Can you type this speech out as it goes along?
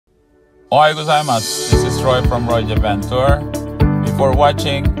Ohayou gozaimasu. This is Roy from Roy Japan Tour. Before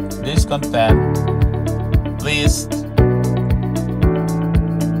watching this content, please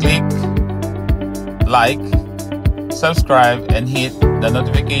click like, subscribe, and hit the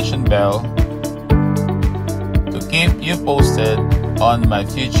notification bell to keep you posted on my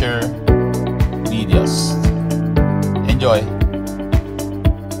future videos. Enjoy!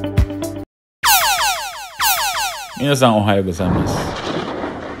 皆さんおはようございます。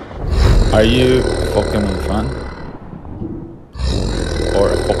Are you a Pokemon fan?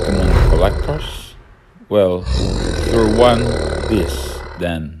 Or a Pokemon collectors? Well, if you're one this,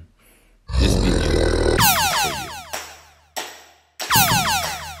 then this video is for you.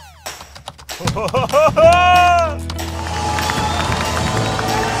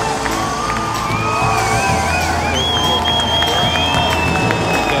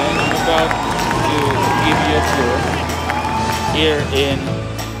 Okay, I'm about to give you a tour here in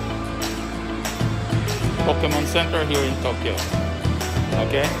Pokemon Center here in Tokyo.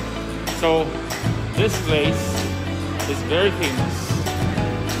 Okay, so this place is very famous.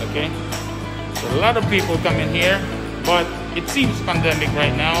 Okay, so a lot of people come in here, but it seems pandemic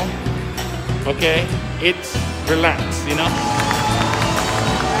right now. Okay, it's relaxed, you know.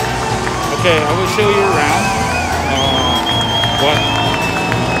 Okay, I will show you around what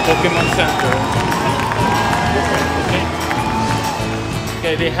Pokemon Center looks like. Okay,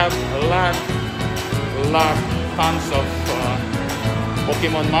 okay, they have a lot, tons of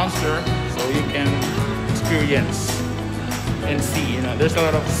Pokemon monster, so you can experience and see. You know, there's a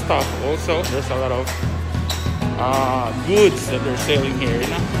lot of stuff. Also, there's a lot of goods that they're selling here. You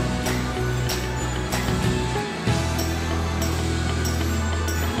know.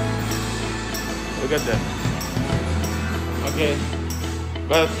 Look at that. Okay,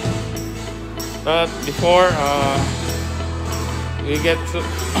 but before we get to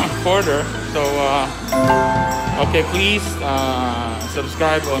further, so okay, please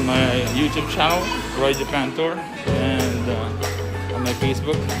subscribe on my YouTube channel, Roy Japan Tour, and on my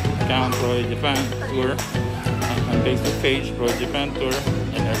Facebook account, Roy Japan Tour, my Facebook page, Roy Japan Tour,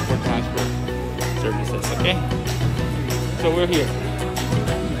 and airport transfer services. Okay, so we're here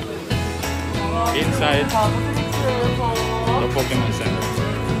inside the Pokemon Center.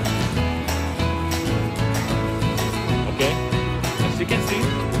 Okay, as you can see,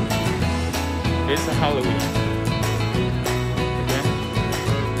 it's a Halloween. Okay,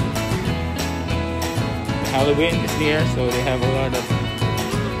 Halloween is near, so they have a lot of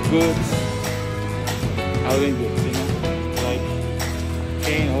goods, Halloween goods, you know, like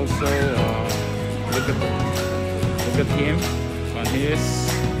Kane also. Look at him on his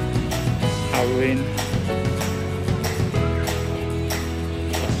Halloween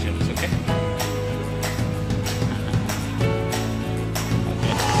costumes. Okay.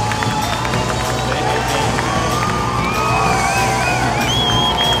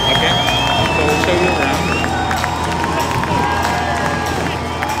 Okay, so we'll show you around.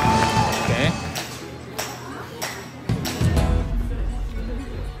 Okay,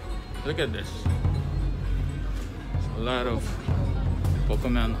 look at this. There's a lot of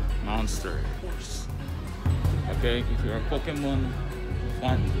Pokemon monsters. Okay, if you're a Pokemon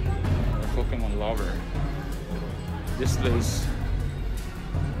fan or Pokemon lover, this place,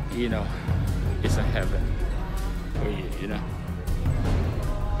 you know, is a heaven for you. You know,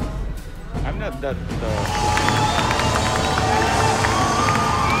 I'm not that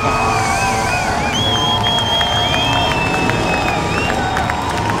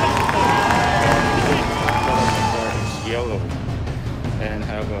yellow and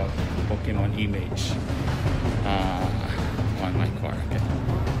have a Pokemon image on my car. Okay,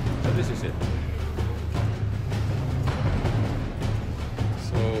 so this is it.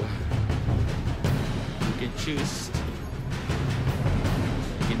 So you can choose.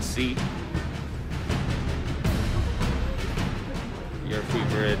 You can see your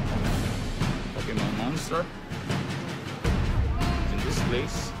favorite Pokemon monster in this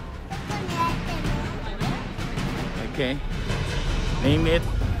place. Okay, name it,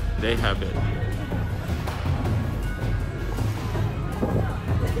 they have it.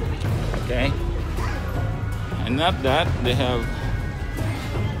 Okay, and not that, they have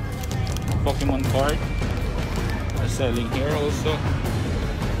Pokemon card they're selling here also.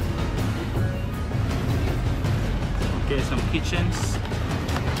 Okay, some keychains,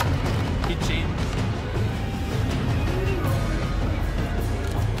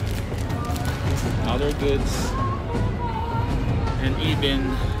 other goods, and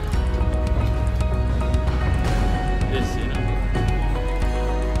even this, you know.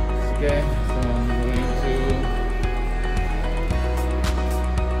 Okay, so I'm going to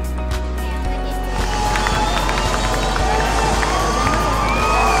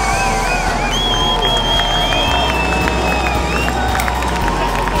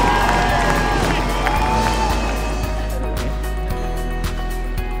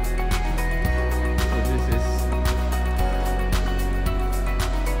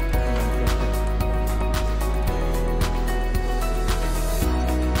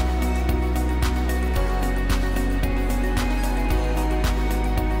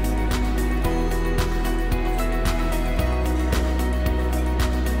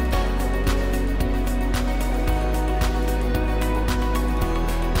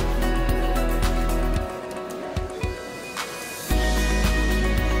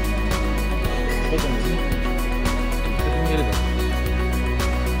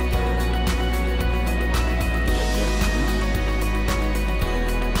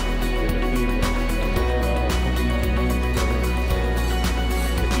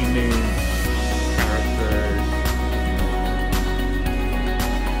names, characters.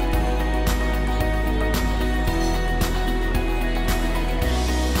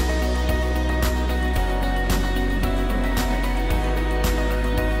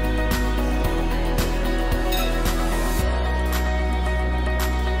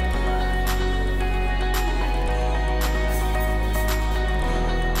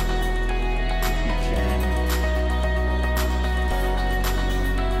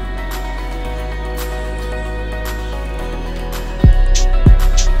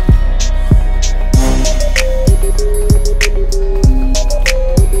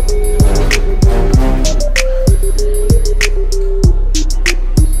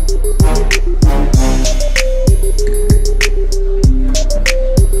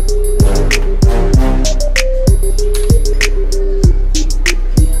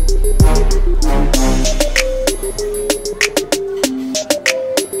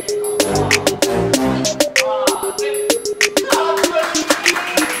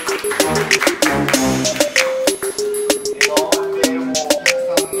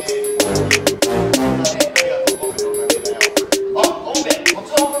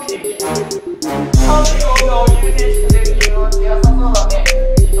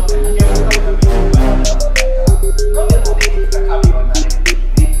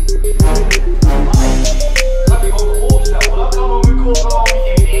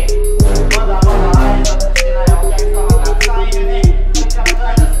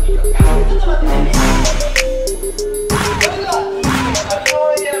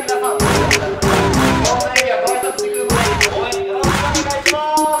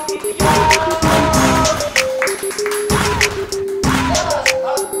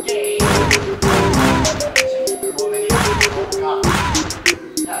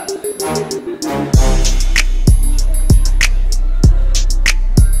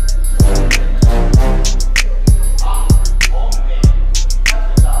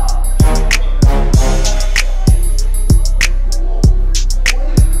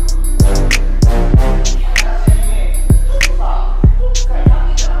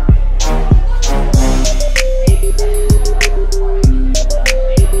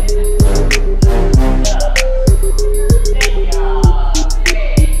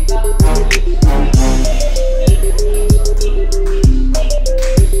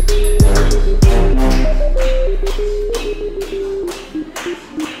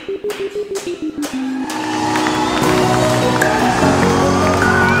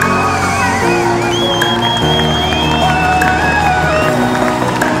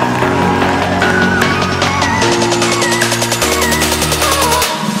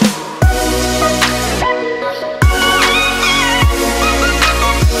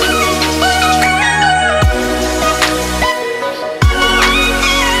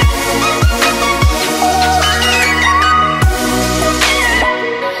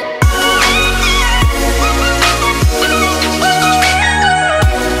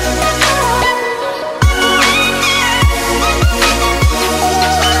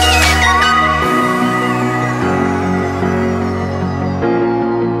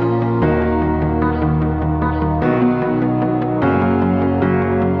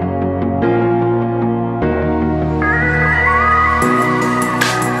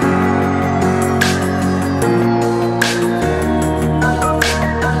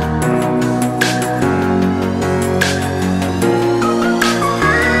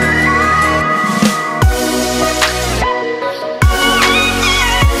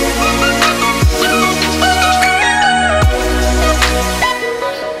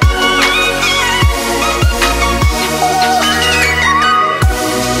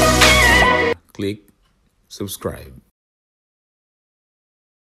 Click subscribe.